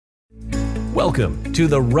Welcome to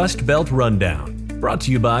the Rust Belt Rundown, brought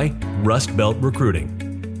to you by Rust Belt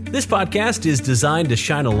Recruiting. This podcast is designed to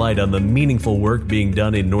shine a light on the meaningful work being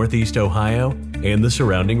done in Northeast Ohio and the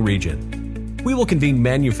surrounding region. We will convene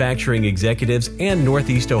manufacturing executives and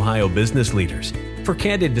Northeast Ohio business leaders for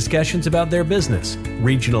candid discussions about their business,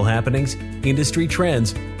 regional happenings, industry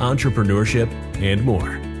trends, entrepreneurship, and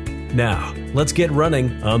more. Now, let's get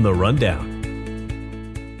running on the Rundown.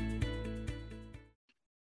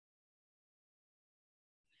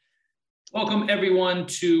 Welcome, everyone,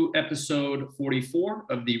 to episode 44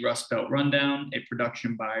 of the Rust Belt Rundown, a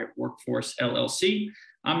production by Workforce LLC.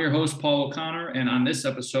 I'm your host, Paul O'Connor, and on this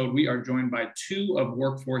episode, we are joined by two of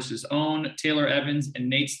Workforce's own, Taylor Evans and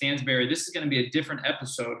Nate Stansberry. This is going to be a different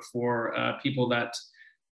episode for people that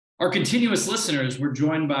are continuous listeners. We're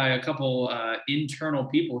joined by a couple internal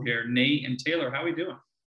people here, Nate and Taylor. How are we doing?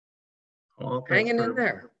 Well, hanging in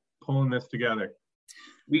there. Pulling this together.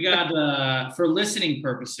 We got, for listening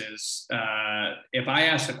purposes, if I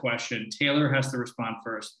ask a question, Taylor has to respond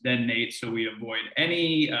first, then Nate, so we avoid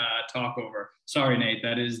any talk over. Sorry, Nate,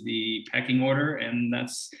 that is the pecking order, and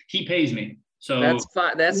he pays me. So that's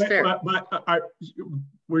fine. That's fair. But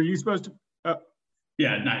were you supposed to?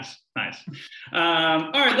 Yeah, nice.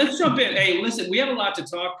 All right, let's jump in. Hey, listen, we have a lot to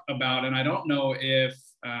talk about, and I don't know if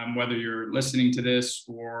whether you're listening to this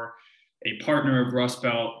or a partner of Rust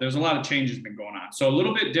Belt, there's a lot of changes been going on. So a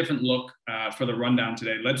little bit different look for the rundown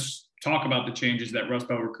today. Let's talk about the changes that Rust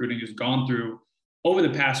Belt Recruiting has gone through over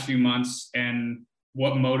the past few months and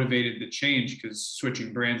what motivated the change, because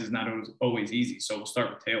switching brands is not always easy. So we'll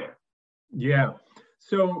start with Taylor. Yeah.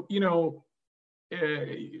 So,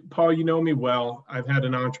 Paul, you know me well. I've had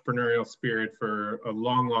an entrepreneurial spirit for a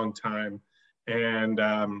long, long time. And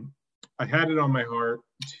I had it on my heart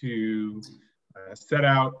to set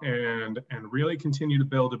out and really continue to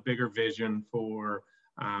build a bigger vision for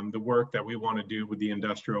the work that we want to do with the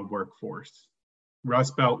industrial workforce.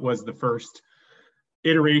 Rust Belt was the first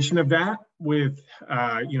iteration of that with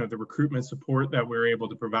the recruitment support that we're able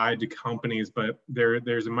to provide to companies, but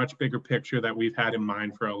there's a much bigger picture that we've had in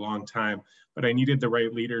mind for a long time. But I needed the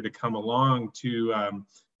right leader to come along to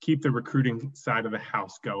keep the recruiting side of the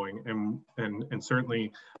house going, and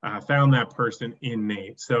certainly found that person in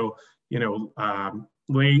Nate. So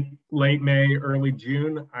late May, early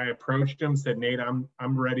June, I approached him, said, Nate, I'm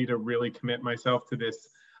ready to really commit myself to this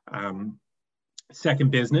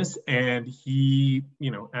second business. And he,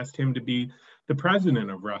 asked him to be the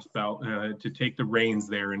president of Rust Belt, to take the reins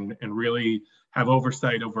there and really have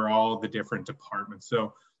oversight over all the different departments.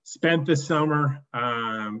 So spent the summer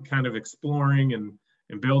kind of exploring and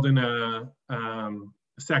building a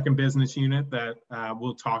second business unit that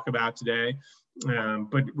we'll talk about today.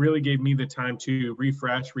 But really gave me the time to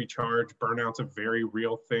refresh, recharge. Burnout's a very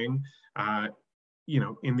real thing,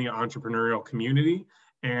 in the entrepreneurial community.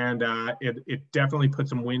 And it definitely put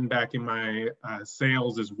some wind back in my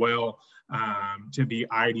sails as well, to be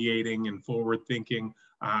ideating and forward thinking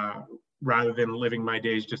rather than living my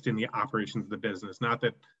days just in the operations of the business. Not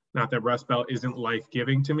that Rust Belt isn't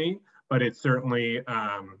life-giving to me, but it's certainly,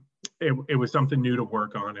 it was something new to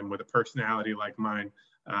work on. And with a personality like mine,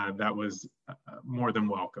 that was more than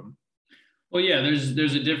welcome. Well, yeah,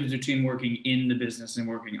 there's a difference between working in the business and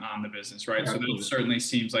working on the business, right? Absolutely. So that certainly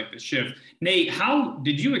seems like the shift. Nate, how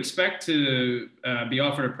did you expect to be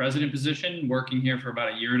offered a president position working here for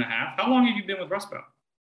about a year and a half? How long have you been with Rust Belt?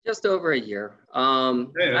 Just over a year.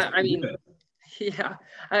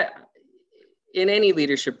 In any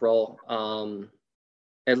leadership role,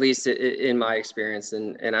 at least in my experience,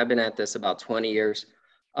 and I've been at this about 20 years,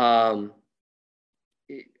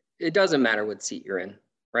 it doesn't matter what seat you're in,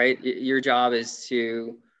 right? Your job is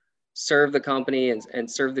to serve the company and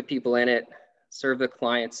serve the people in it, serve the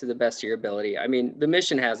clients to the best of your ability. I mean, the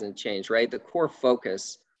mission hasn't changed, right? The core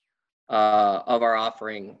focus of our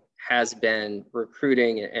offering has been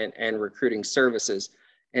recruiting and recruiting services.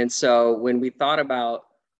 And so when we thought about,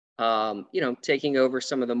 taking over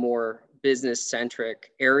some of the more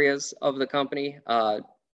business-centric areas of the company,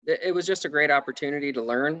 it was just a great opportunity to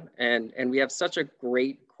learn. And we have such a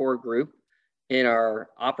great core group in our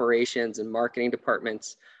operations and marketing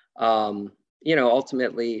departments.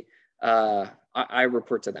 Ultimately, I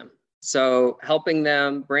report to them. So helping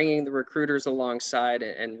them, bringing the recruiters alongside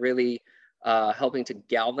and really helping to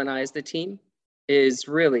galvanize the team is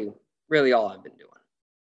really, really all I've been doing.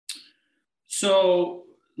 So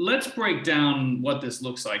let's break down what this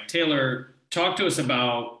looks like. Taylor, talk to us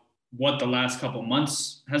about what the last couple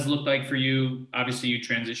months has looked like for you. Obviously, you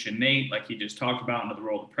transitioned Nate, like he just talked about, into the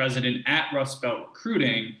role of president at Rust Belt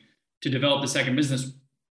Recruiting to develop the second business.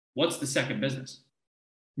 What's the second business?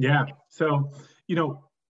 Yeah. So,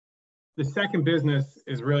 the second business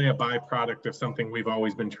is really a byproduct of something we've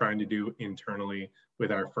always been trying to do internally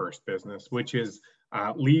with our first business, which is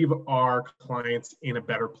leave our clients in a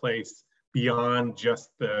better place beyond just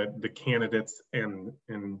the candidates and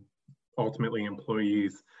ultimately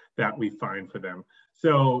employees that we find for them.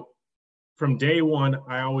 So from day one,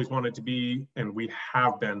 I always wanted to be, and we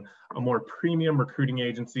have been, a more premium recruiting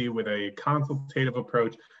agency with a consultative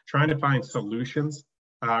approach, trying to find solutions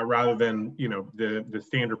rather than the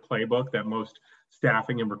standard playbook that most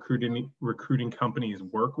staffing and recruiting companies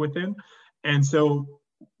work within. And so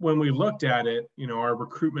when we looked at it, our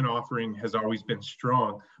recruitment offering has always been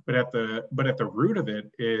strong, but at the root of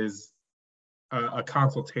it is a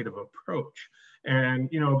consultative approach. And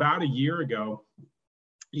about a year ago,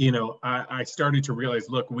 I started to realize,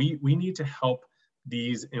 look, we need to help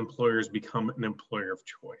these employers become an employer of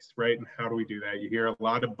choice, right? And how do we do that? You hear a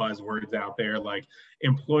lot of buzzwords out there like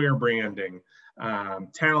employer branding,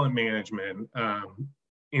 talent management,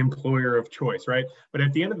 employer of choice, right? But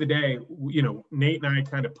at the end of the day, Nate and I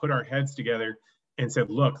kind of put our heads together and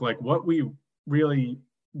said, look, like what we really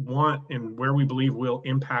want and where we believe will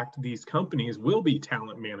impact these companies will be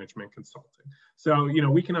talent management consulting. So,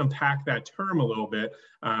 we can unpack that term a little bit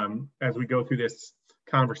as we go through this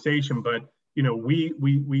conversation, but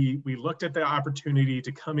we looked at the opportunity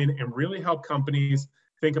to come in and really help companies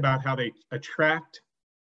think about how they attract,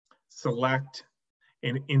 select,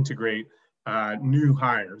 and integrate new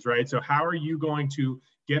hires, right? So how are you going to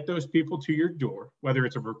get those people to your door, whether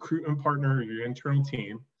it's a recruitment partner or your internal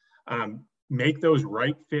team, make those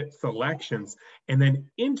right fit selections, and then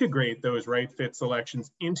integrate those right fit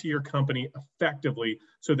selections into your company effectively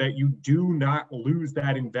so that you do not lose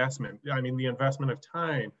that investment. I mean, the investment of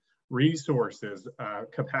time, resources,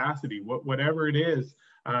 capacity, whatever it is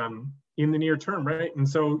in the near term, right? And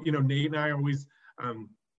so, Nate and I always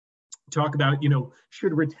talk about,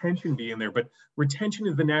 should retention be in there? But retention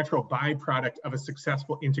is the natural byproduct of a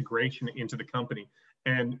successful integration into the company.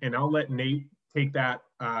 And I'll let Nate take that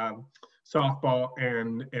softball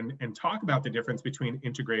and talk about the difference between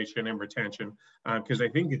integration and retention, because I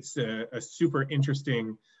think it's a super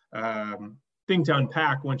interesting thing to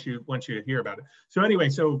unpack once you hear about it. So anyway,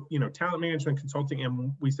 talent management consulting,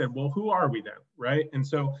 and we said, well, who are we then, right? And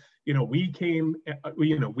so we came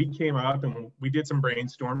up and we did some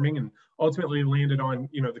brainstorming and ultimately landed on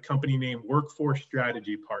the company name Workforce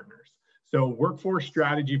Strategy Partners. So Workforce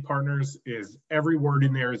Strategy Partners is, every word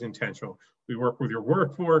in there is intentional. We work with your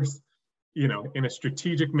workforce in a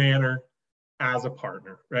strategic manner as a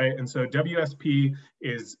partner, right? And so WSP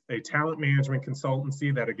is a talent management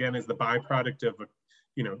consultancy that, again, is the byproduct of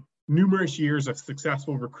numerous years of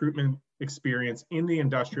successful recruitment experience in the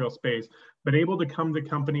industrial space, but able to come to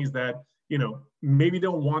companies that maybe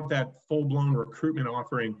don't want that full-blown recruitment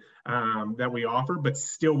offering that we offer, but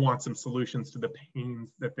still want some solutions to the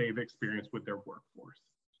pains that they've experienced with their workforce.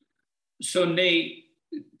 So Nate,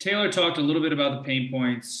 Taylor talked a little bit about the pain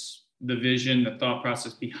points, the vision, the thought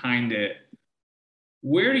process behind it.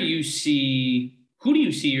 Who do you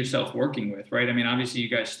see yourself working with, right? I mean, obviously you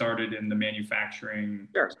guys started in the manufacturing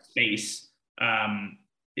space.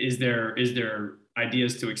 Is there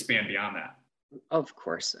ideas to expand beyond that? Of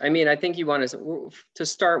course. I mean, I think you want to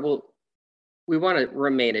start, we want to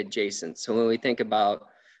remain adjacent. So when we think about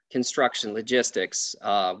construction, logistics,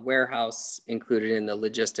 warehouse included in the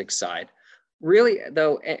logistics side, really,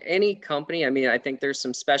 though, any company, I mean, I think there's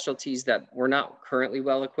some specialties that we're not currently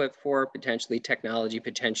well equipped for, potentially technology,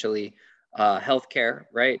 potentially healthcare,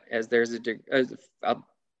 right? As there's a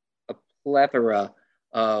plethora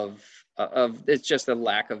of it's just a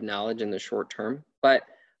lack of knowledge in the short term. But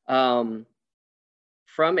from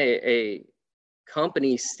a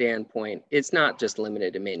company standpoint, it's not just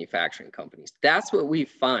limited to manufacturing companies. That's what we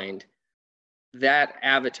find, that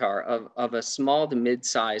avatar of a small to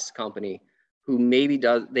mid-sized company who maybe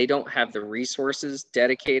they don't have the resources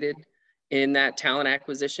dedicated in that talent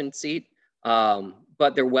acquisition seat,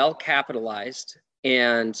 but they're well capitalized,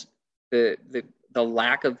 and the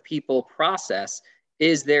lack of people process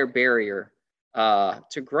is their barrier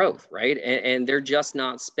to growth, right? And they're just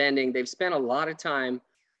not spending. They've spent a lot of time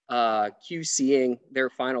QCing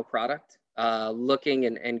their final product, looking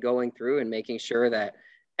and going through and making sure that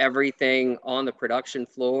everything on the production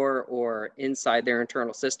floor or inside their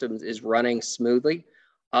internal systems is running smoothly.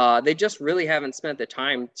 They just really haven't spent the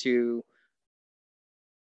time to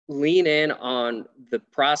lean in on the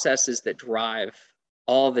processes that drive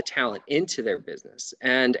all the talent into their business.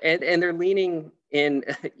 And they're leaning in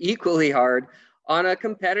equally hard on a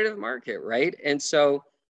competitive market, right? And so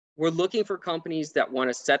we're looking for companies that want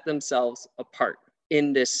to set themselves apart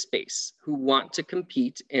in this space, who want to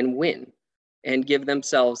compete and win. and give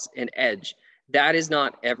themselves an edge. That is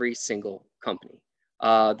not every single company.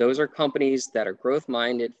 Those are companies that are growth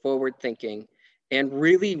minded, forward thinking, and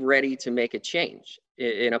really ready to make a change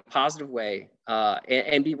in a positive way,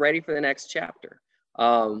 and be ready for the next chapter.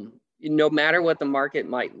 No matter what the market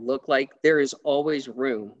might look like, there is always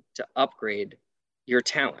room to upgrade your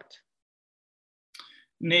talent.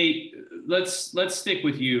 Nate, let's stick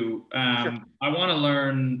with you. Sure. I want to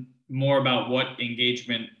learn more about what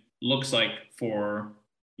engagement looks like for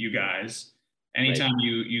you guys. Anytime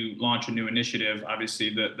you launch a new initiative, obviously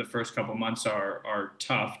the first couple months are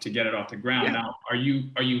tough to get it off the ground. Yeah. Now, are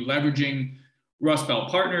you leveraging Rust Belt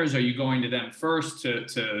partners? Are you going to them first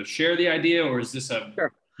to share the idea, or is this a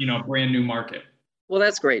Sure. Brand new market? Well,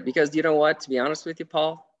 that's great, because you know what? To be honest with you,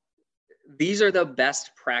 Paul, these are the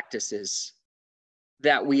best practices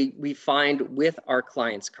that we find with our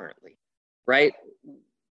clients currently, right?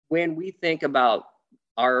 When we think about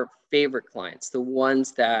our favorite clients, the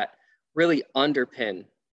ones that really underpin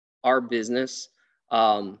our business.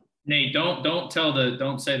 Nate, don't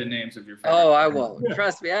say the names of your favorite. Oh, I won't.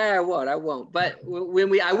 Trust me, I won't. But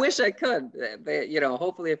when I wish I could,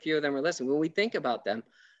 hopefully a few of them are listening. When we think about them,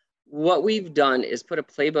 what we've done is put a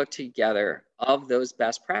playbook together of those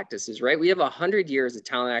best practices, right? We have 100 years of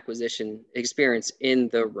talent acquisition experience in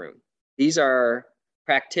the room. These are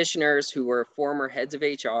practitioners who were former heads of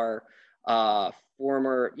HR,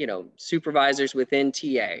 former, supervisors within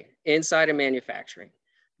TA, inside of manufacturing.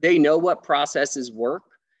 They know what processes work.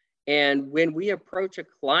 And when we approach a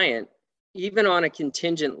client, even on a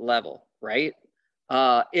contingent level, right?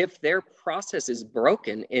 If their process is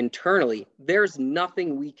broken internally, there's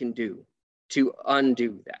nothing we can do to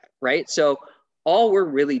undo that, right? So all we're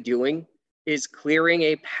really doing is clearing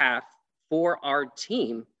a path for our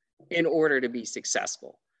team in order to be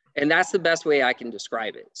successful. And that's the best way I can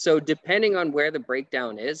describe it. So depending on where the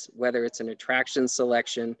breakdown is, whether it's an attraction,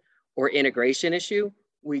 selection, or integration issue,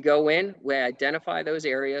 we go in, we identify those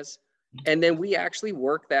areas, and then we actually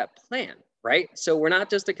work that plan, right? So we're not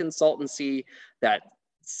just a consultancy that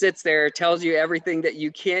sits there, tells you everything that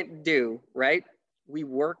you can't do, right? We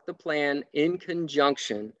work the plan in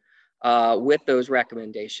conjunction with those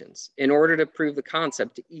recommendations in order to prove the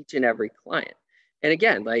concept to each and every client. And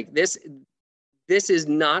again, like this is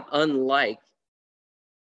not unlike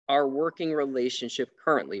our working relationship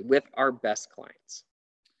currently with our best clients.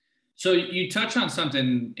 So you touch on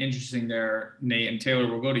something interesting there, Nate, and Taylor,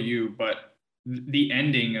 we'll go to you, but the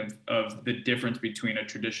ending of the difference between a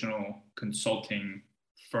traditional consulting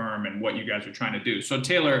firm and what you guys are trying to do. So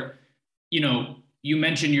Taylor, you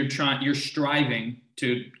mentioned you're striving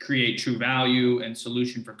to create true value and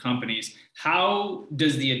solution for companies. How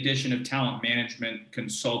does the addition of talent management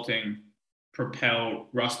consulting propel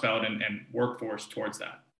Rust Belt and Workforce towards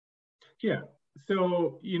that? Yeah.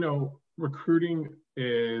 So, recruiting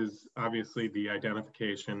is obviously the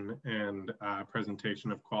identification and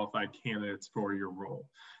presentation of qualified candidates for your role.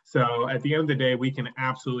 So at the end of the day, we can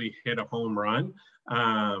absolutely hit a home run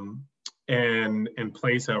and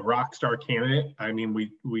place a rock star candidate. I mean,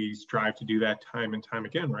 we strive to do that time and time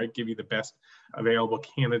again, right? Give you the best available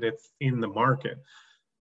candidates in the market.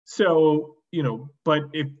 So, but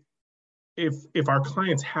if our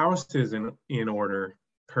client's house isn't in order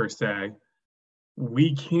per se,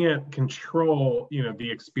 we can't control,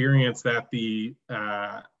 the experience that the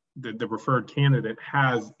referred candidate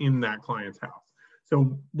has in that client's house.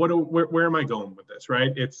 So where am I going with this,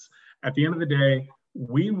 right? It's at the end of the day,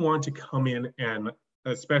 we want to come in, and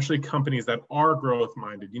especially companies that are growth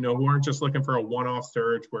minded, who aren't just looking for a one-off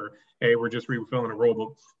search where, hey, we're just refilling a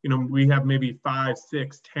role, but we have maybe 5,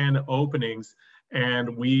 6, 10 openings,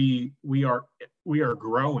 and we are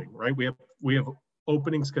growing, right? We have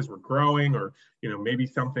openings because we're growing, or maybe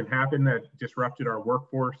something happened that disrupted our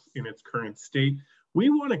workforce in its current state. We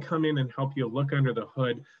want to come in and help you look under the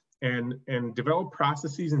hood and develop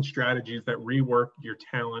processes and strategies that rework your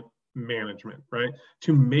talent management, right,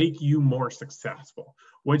 to make you more successful.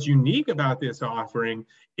 What's unique about this offering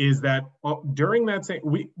is that during that same,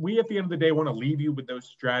 we at the end of the day want to leave you with those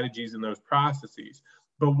strategies and those processes.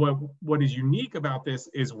 But what is unique about this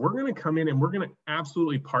is we're going to come in and we're going to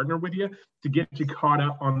absolutely partner with you to get you caught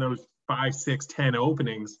up on those 5, 6, 10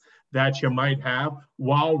 openings that you might have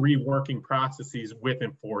while reworking processes with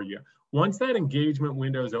and for you. Once that engagement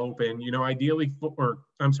window is open,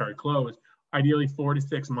 closed, ideally 4 to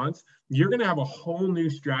 6 months, you're going to have a whole new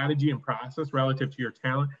strategy and process relative to your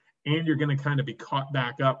talent, and you're going to kind of be caught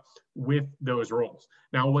back up with those roles.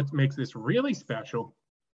 Now, what makes this really special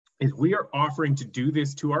is we are offering to do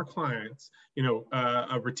this to our clients,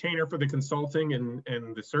 a retainer for the consulting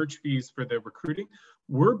and the search fees for the recruiting.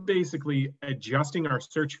 We're basically adjusting our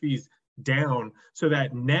search fees down so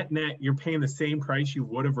that net you're paying the same price you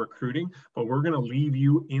would have recruiting, but we're going to leave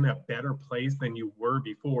you in a better place than you were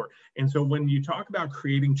before. And so when you talk about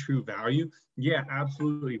creating true value, yeah,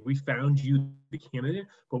 absolutely, we found you the candidate,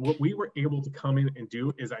 but what we were able to come in and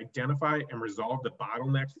do is identify and resolve the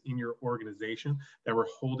bottlenecks in your organization that were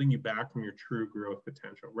holding you back from your true growth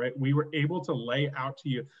potential, right? We were able to lay out to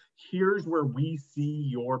you, here's where we see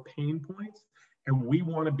your pain points, and we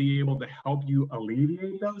want to be able to help you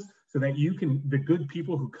alleviate those so that you can, the good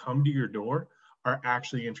people who come to your door are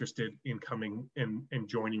actually interested in coming and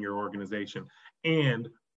joining your organization and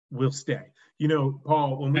will stay. You know,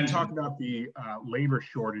 Paul, when we talk about the labor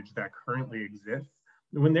shortage that currently exists,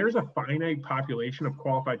 when there's a finite population of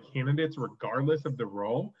qualified candidates, regardless of the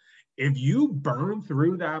role, if you burn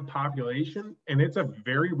through that population, and it's a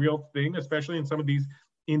very real thing, especially in some of these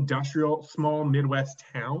industrial, small Midwest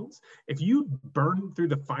towns, if you burn through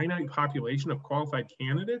the finite population of qualified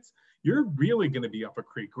candidates, you're really going to be up a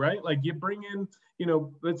creek, right? Like you bring in, you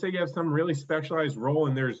know, let's say you have some really specialized role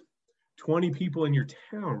and there's 20 people in your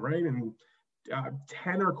town, right? And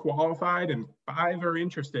 10 are qualified and 5 are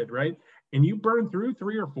interested, right? And you burn through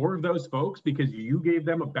 3 or 4 of those folks because you gave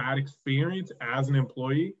them a bad experience as an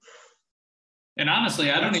employee. And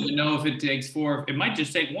honestly, I don't even know if it takes 4. It might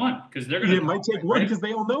just take 1 because they're going to. It might take 1 because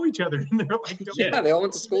they all know each other. And they're like, yeah, they all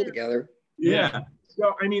went to school together. Yeah.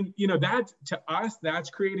 So, I mean, you know, that's, to us, that's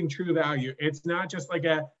creating true value. It's not just like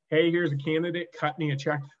a, hey, here's a candidate, cut me a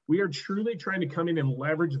check. We are truly trying to come in and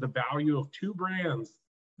leverage the value of 2 brands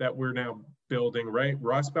that we're now building, right?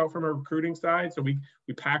 Rust Belt from a recruiting side. So we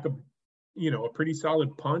pack a, you know, a pretty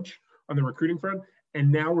solid punch on the recruiting front. And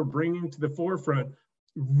now we're bringing to the forefront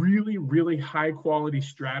really, really high quality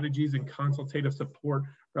strategies and consultative support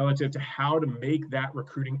relative to how to make that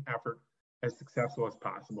recruiting effort as successful as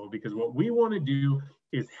possible. Because what we want to do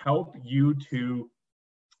is help you to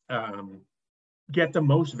get the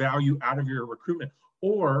most value out of your recruitment,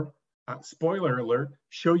 or spoiler alert,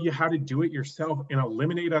 show you how to do it yourself and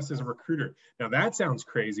eliminate us as a recruiter. Now that sounds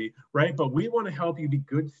crazy, right? But we want to help you be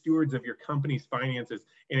good stewards of your company's finances.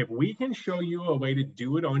 And if we can show you a way to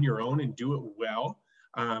do it on your own and do it well,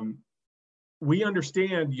 we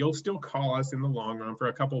understand you'll still call us in the long run for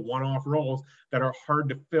a couple one-off roles that are hard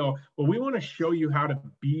to fill, but we want to show you how to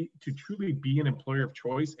truly be an employer of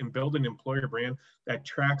choice and build an employer brand that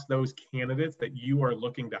tracks those candidates that you are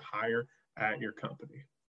looking to hire at your company.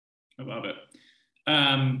 I love it.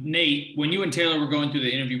 Nate, when you and Taylor were going through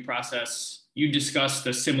the interview process, you discussed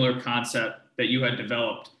a similar concept that you had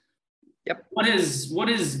developed. Yep. What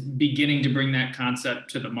is beginning to bring that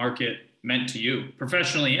concept to the market meant to you,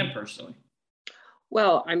 professionally and personally?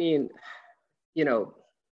 Well, I mean, you know,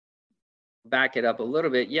 back it up a little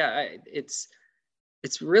bit. Yeah, it's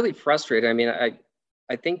really frustrating. I mean,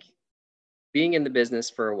 I think being in the business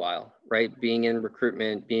for a while, right? Being in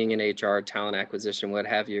recruitment, being in HR, talent acquisition, what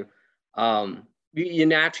have you, you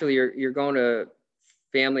naturally you're going to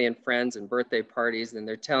family and friends and birthday parties, and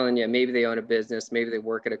they're telling you maybe they own a business, maybe they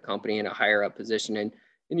work at a company in a higher up position, and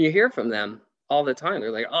you hear from them all the time.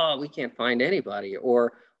 They're like, oh, we can't find anybody,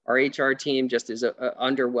 or our HR team just is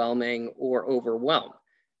underwhelming or overwhelmed.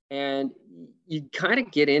 And you kind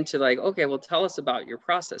of get into like, okay, well, tell us about your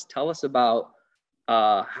process. Tell us about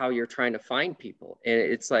how you're trying to find people. And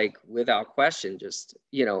it's like, without question, just,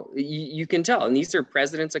 you know, you can tell. And these are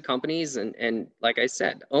presidents of companies and like I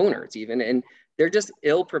said, owners even, and they're just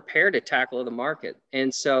ill prepared to tackle the market.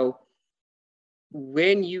 And so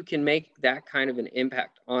when you can make that kind of an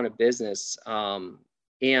impact on a business,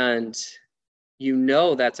 and you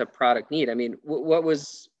know that's a product need. I mean, what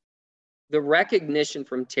was the recognition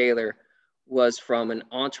from Taylor was from an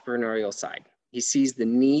entrepreneurial side. He sees the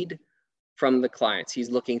need from the clients. He's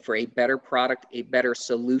looking for a better product, a better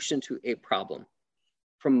solution to a problem.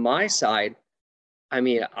 From my side, I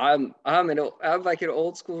mean, I'm like an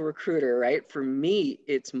old school recruiter, right? For me,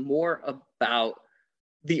 it's more about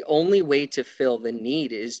the only way to fill the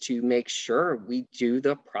need is to make sure we do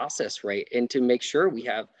the process right and to make sure we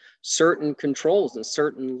have certain controls and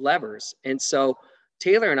certain levers. And so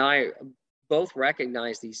Taylor and I both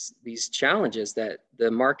recognize these challenges that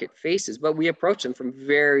the market faces, but we approach them from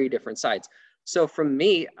very different sides. So from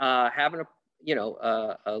me, having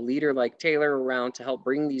a leader like Taylor around to help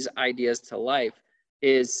bring these ideas to life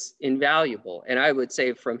is invaluable. And I would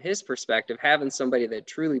say from his perspective, having somebody that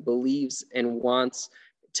truly believes and wants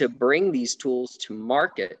to bring these tools to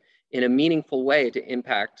market in a meaningful way to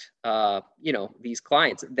impact, these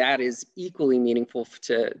clients, that is equally meaningful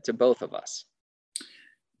to both of us.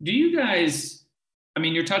 Do you guys, I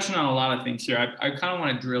mean, you're touching on a lot of things here. I kind of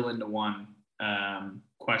want to drill into one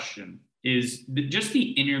question, is just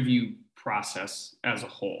the interview process as a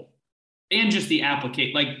whole. and just the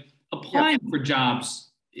applicate, like applying for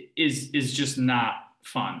jobs is just not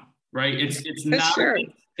fun, right? It's not,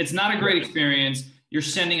 it's not a great experience. You're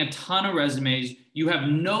sending a ton of resumes. You have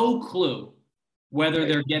no clue whether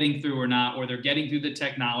they're getting through or not, or they're getting through the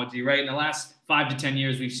technology, right? In the last 5 to 10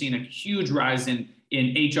 years, we've seen a huge rise in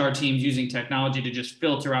HR teams using technology to just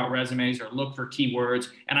filter out resumes or look for keywords.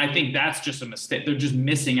 And I think that's just a mistake. They're just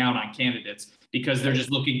missing out on candidates because they're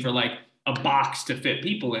just looking for like a box to fit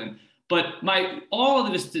people in. But all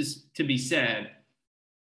of this is to be said,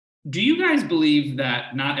 do you guys believe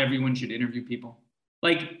that not everyone should interview people?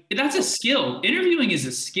 Like, that's a skill. Interviewing is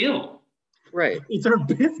a skill. Right. It's our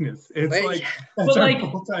business. It's like, but like,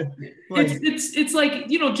 it's like,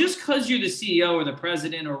 you know, just because you're the CEO or the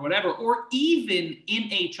president or whatever, or even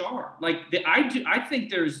in HR, like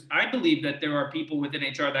I believe that there are people within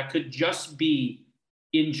HR that could just be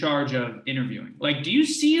in charge of interviewing. Like, do you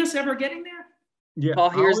see us ever getting there? Yeah.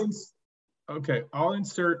 I'll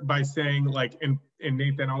insert by saying, like, and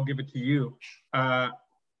Nathan, I'll give it to you.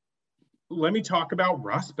 Let me talk about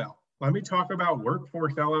Rust Belt. Let me talk about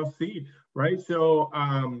Workforce LLC, right? So,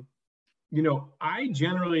 you know, I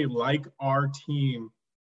generally like our team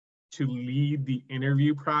to lead the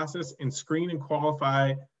interview process and screen and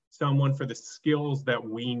qualify someone for the skills that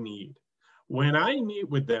we need. When I meet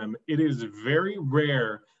with them, it is very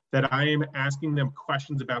rare that I am asking them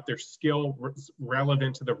questions about their skill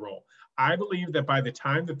relevant to the role. I believe that by the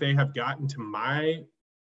time that they have gotten to my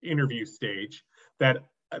interview stage, that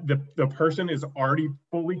the person is already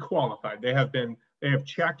fully qualified. They have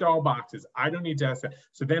checked all boxes. I don't need to ask that.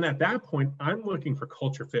 So then at that point, I'm looking for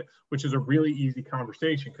culture fit, which is a really easy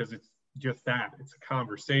conversation because it's just that. It's a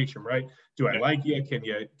conversation, right? Do I like you? Can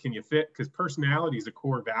you fit? Because personality is a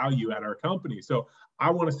core value at our company. So I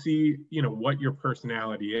want to see, you know, what your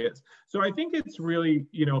personality is. So I think it's really,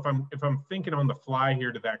 you know, if I'm thinking on the fly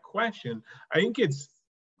here to that question, I think it's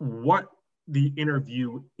what the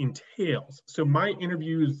interview entails. So my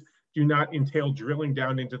interviews do not entail drilling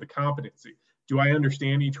down into the competency. Do I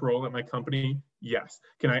understand each role at my company? Yes.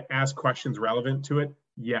 Can I ask questions relevant to it?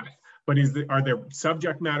 Yes. But are there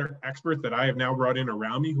subject matter experts that I have now brought in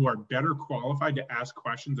around me who are better qualified to ask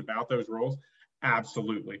questions about those roles?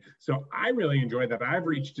 Absolutely. So I really enjoy that. I've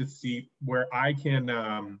reached a seat where I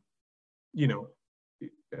can, you know,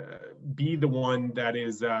 be the one that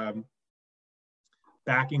is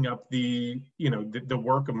backing up the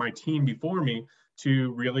work of my team before me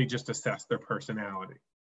to really just assess their personality.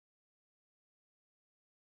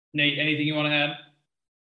 Nate, anything you want to add?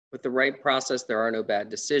 With the right process, there are no bad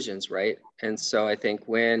decisions, right? And so I think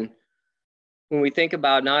when we think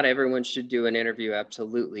about not everyone should do an interview,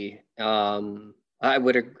 absolutely. I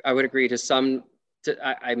would agree to some.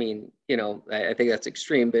 I mean, you know, I think that's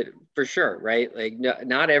extreme, but for sure, right? Like,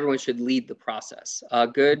 not everyone should lead the process. A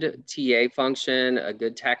good TA function, a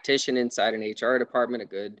good tactician inside an HR department, a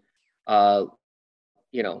good,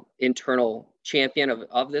 you know, internal champion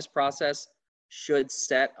of this process should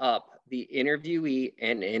set up the interviewee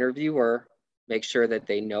and interviewer, make sure that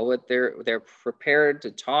they know what they're prepared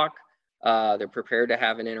to talk, they're prepared to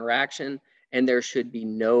have an interaction, and there should be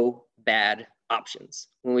no bad options.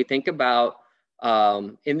 When we think about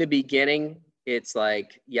in the beginning, it's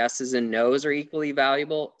like yeses and nos are equally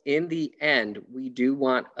valuable. In the end, we do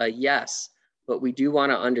want a yes, but we do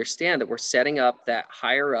want to understand that we're setting up that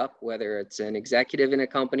higher up, whether it's an executive in a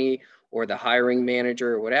company or the hiring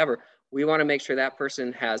manager or whatever. We want to make sure that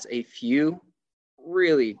person has a few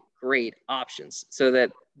really great options so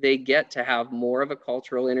that they get to have more of a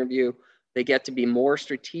cultural interview. They get to be more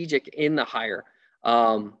strategic in the hire,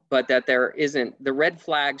 but that there isn't, the red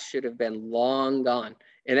flags should have been long gone.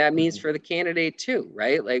 And that means for the candidate too,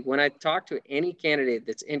 right? Like when I talk to any candidate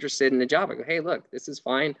that's interested in the job, I go, hey, look, this is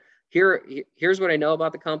fine. Here's what I know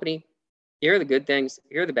about the company. Here are the good things.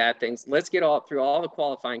 Here are the bad things. Let's get through all the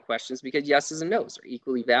qualifying questions because yeses and nos are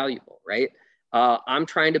equally valuable, right? I'm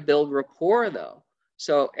trying to build rapport though.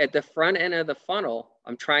 So at the front end of the funnel,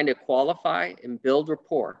 I'm trying to qualify and build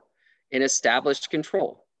rapport and establish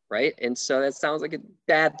control, right? And so that sounds like a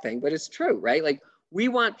bad thing, but it's true, right? Like we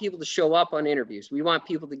want people to show up on interviews. We want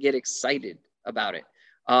people to get excited about it.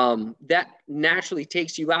 That naturally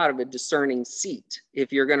takes you out of a discerning seat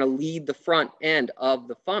if you're going to lead the front end of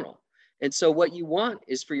the funnel. And so what you want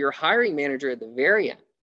is for your hiring manager at the very end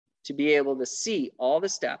to be able to see all the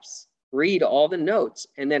steps, read all the notes,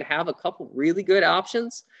 and then have a couple really good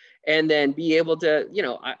options, and then be able to, you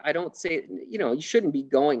know, I don't say, you know, you shouldn't be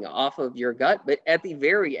going off of your gut, but at the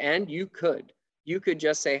very end, you could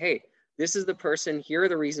just say, hey, this is the person, here are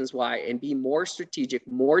the reasons why, and be more strategic,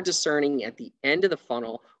 more discerning at the end of the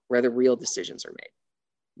funnel where the real decisions are made.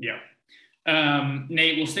 Yeah.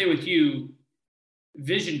 Nate, we'll stay with you.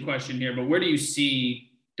 Vision question here, but where do you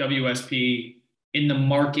see WSP in the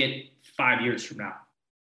market 5 years from now?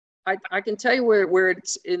 I can tell you where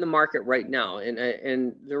it's in the market right now,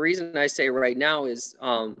 and the reason I say right now is,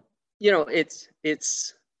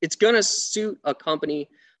 it's going to suit a company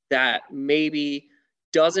that maybe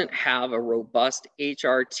doesn't have a robust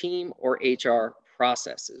HR team or HR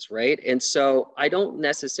processes, right? And so I don't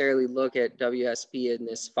necessarily look at WSP in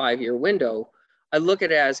this 5-year window. I look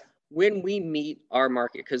at it as when we meet our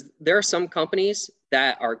market, because there are some companies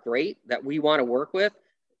that are great that we want to work with.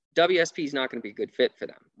 WSP is not going to be a good fit for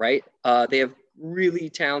them, right? They have really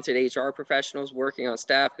talented HR professionals working on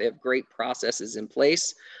staff. They have great processes in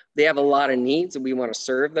place. They have a lot of needs, and we want to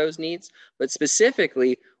serve those needs. But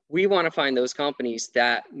specifically, we want to find those companies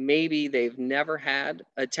that maybe they've never had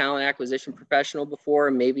a talent acquisition professional before.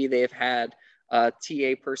 Maybe they've had a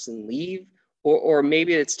TA person leave, or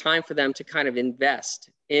maybe it's time for them to kind of invest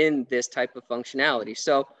in this type of functionality.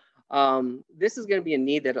 So this is going to be a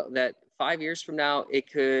need that 5 years from now,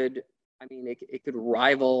 it could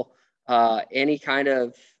rival any kind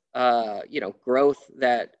of growth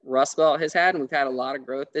that Rust Belt has had. And we've had a lot of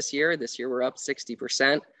growth this year. This year we're up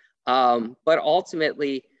 60%. But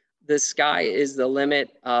ultimately, the sky is the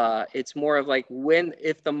limit. It's more of like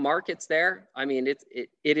if the market's there. I mean, it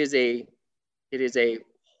is a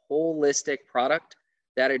holistic product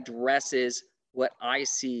that addresses what I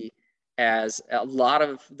see as a lot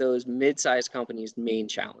of those mid-sized companies' main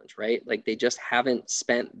challenge, right? Like they just haven't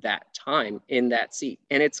spent that time in that seat,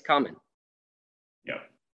 and it's coming. Yep.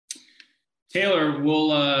 Taylor,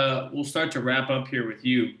 we'll start to wrap up here with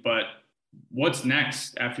you, but what's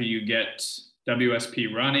next after you get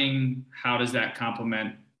WSP running? How does that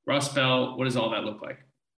complement Rust Belt? What does all that look like?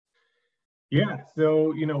 Yeah,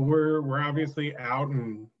 so we're obviously out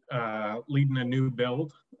and leading a new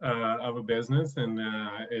build of a business, and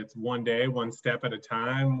it's one day, one step at a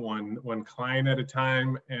time, one client at a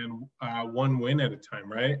time, and one win at a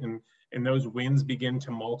time, right? And those wins begin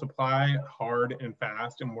to multiply hard and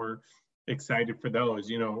fast, and we're excited for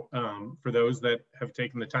those. For those that have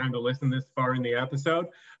taken the time to listen this far in the episode,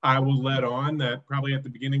 I will let on that probably at the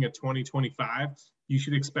beginning of 2025, you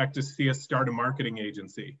should expect to see us start a marketing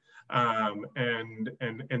agency. And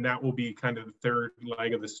that will be kind of the third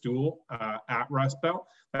leg of the stool at Rust Belt.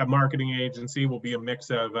 That marketing agency will be a mix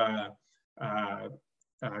of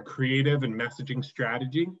creative and messaging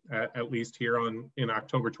strategy, at least here in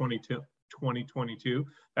October 2022.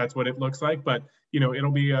 That's what it looks like. But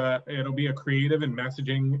it'll be a creative and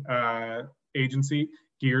messaging agency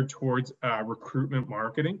geared towards recruitment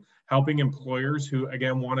marketing, helping employers who,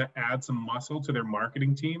 again, want to add some muscle to their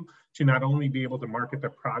marketing team to not only be able to market the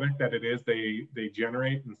product that it is they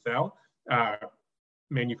generate and sell,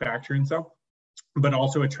 manufacture and sell, but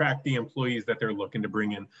also attract the employees that they're looking to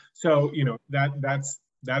bring in. So,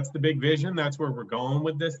 that's the big vision. That's where we're going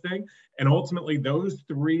with this thing. And ultimately, those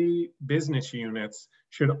three business units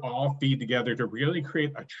should all feed together to really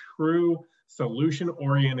create a true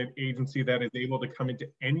solution-oriented agency that is able to come into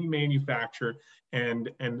any manufacturer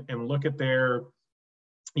and look at their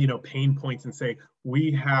pain points and say,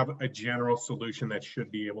 we have a general solution that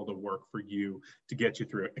should be able to work for you to get you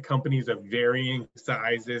through it. The companies of varying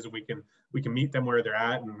sizes, we can meet them where they're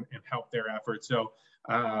at and help their efforts. So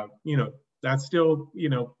that's still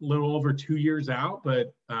a little over 2 years out,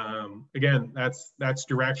 but again, that's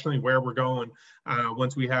directionally where we're going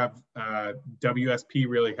once we have WSP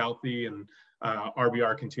really healthy and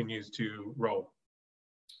RBR continues to roll.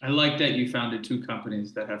 I like that you founded two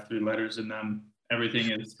companies that have 3 letters in them.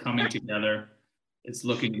 Everything is coming together. It's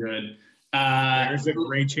looking good. There's a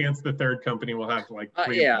great chance the third company will have 3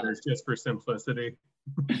 letters just for simplicity.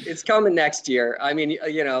 It's coming next year. I mean,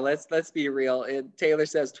 let's be real. Taylor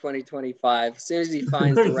says 2025. As soon as he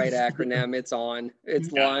finds the right acronym, it's on.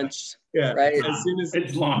 It's launched. Yeah. Right. As soon as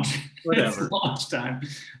it's launched. Whatever. It's launch time.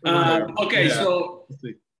 Okay. Yeah. So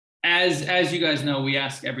as you guys know, we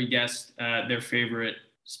ask every guest their favorite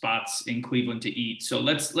spots in Cleveland to eat. So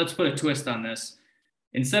let's put a twist on this.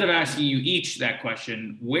 Instead of asking you each that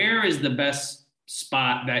question, where is the best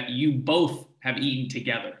spot that you both have eaten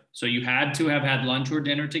together? So you had to have had lunch or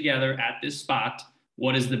dinner together at this spot.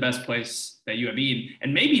 What is the best place that you have eaten?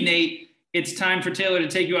 And maybe, Nate, it's time for Taylor to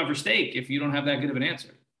take you out for steak if you don't have that good of an answer.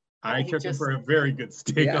 I took him for a very good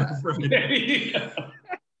steak on Friday. There you go.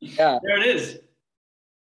 Yeah. There it is.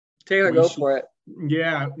 Taylor, go for it.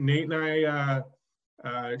 Yeah, Nate and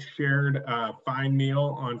I shared a fine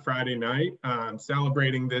meal on Friday night,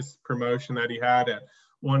 celebrating this promotion that he had at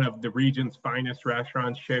one of the region's finest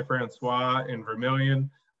restaurants, Chez Francois in Vermilion.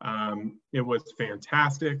 It was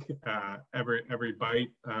fantastic. Every bite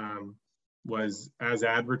was as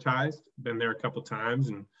advertised. Been there a couple times,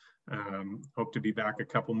 and hope to be back a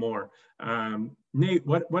couple more. Nate,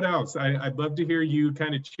 what else? I'd love to hear you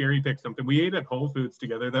kind of cherry pick something. We ate at Whole Foods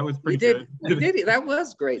together. That was pretty good. We did. That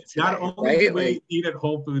was great today, Not only did we eat at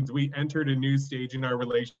Whole Foods, we entered a new stage in our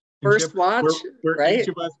relationship. First watch, where right? Each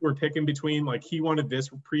of us were picking between, like, he wanted this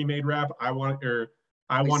pre-made wrap, I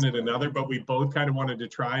wanted another, but we both kind of wanted to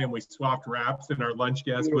try, and we swapped wraps, and our lunch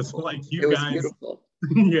guest was like, you guys. Beautiful.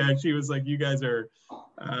 Yeah, she was like, you guys are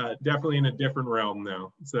definitely in a different realm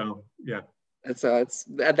now. So yeah.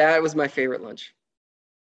 That was my favorite lunch.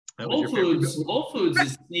 Whole Foods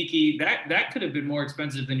is sneaky. That could have been more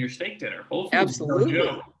expensive than your steak dinner. Whole Foods, absolutely.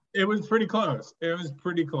 No, it was pretty close.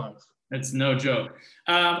 That's no joke.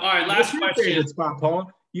 All right, last question. Favorite spot,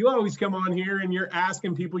 Paul? You always come on here and you're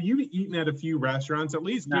asking people. You've eaten at a few restaurants. At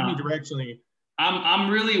least give me directionally. I'm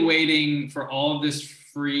really waiting for all of this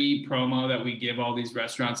free promo that we give all these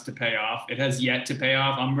restaurants to pay off. It has yet to pay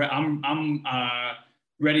off. I'm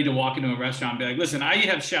ready to walk into a restaurant and be like, listen, I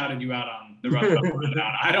have shouted you out on the Rust Belt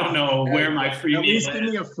Rundown. I don't know where my free at least give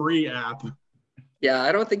me a free app. Yeah,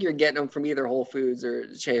 I don't think you're getting them from either Whole Foods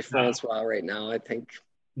or Chez Francois right now. I think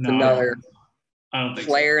it's another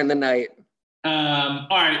flare in the night. All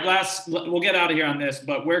right, we'll get out of here on this,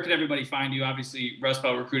 but where could everybody find you? Obviously,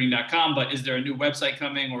 rustbeltrecruiting.com, but is there a new website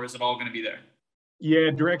coming, or is it all going to be there?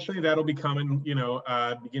 Yeah, directionally, that'll be coming,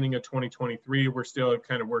 beginning of 2023. We're still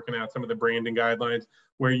kind of working out some of the branding guidelines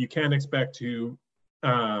where you can expect to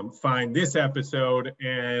find this episode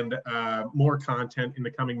and more content in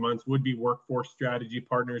the coming months would be Workforce Strategy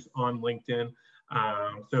Partners on LinkedIn.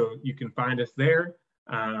 So you can find us there.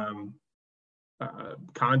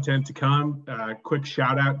 Content to come. Quick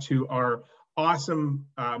shout out to our awesome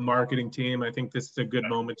marketing team. I think this is a good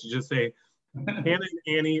moment to just say, Hannah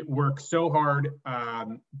and Annie work so hard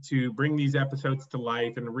to bring these episodes to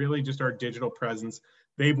life, and really just our digital presence.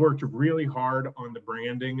 They've worked really hard on the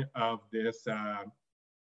branding of this,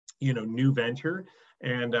 new venture,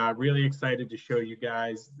 and really excited to show you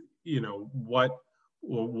guys, what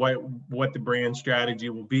the brand strategy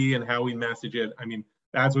will be and how we message it. I mean,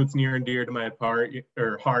 that's what's near and dear to my heart.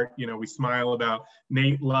 We smile about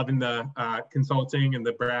Nate loving the consulting and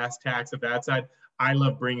the brass tacks of that side. I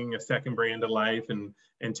love bringing a second brand to life and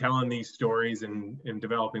telling these stories and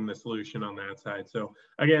developing the solution on that side. So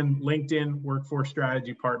again, LinkedIn, Workforce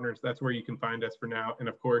Strategy Partners, that's where you can find us for now. And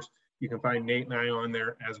of course, you can find Nate and I on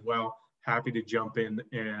there as well. Happy to jump in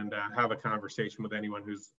and have a conversation with anyone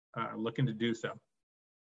who's looking to do so.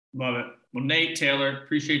 Love it. Well, Nate, Taylor,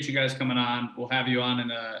 appreciate you guys coming on. We'll have you on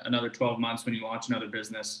in another 12 months when you launch another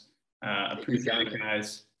business. Appreciate it,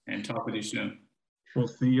 guys, and talk with you soon. We'll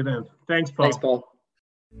see you then. Thanks, Paul. Thanks, Paul.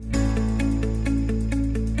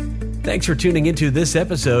 Thanks for tuning into this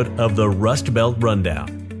episode of the Rust Belt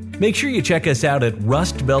Rundown. Make sure you check us out at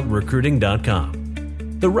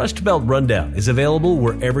rustbeltrecruiting.com. The Rust Belt Rundown is available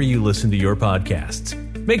wherever you listen to your podcasts.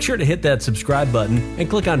 Make sure to hit that subscribe button and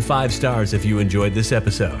click on 5 stars if you enjoyed this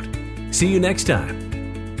episode. See you next time.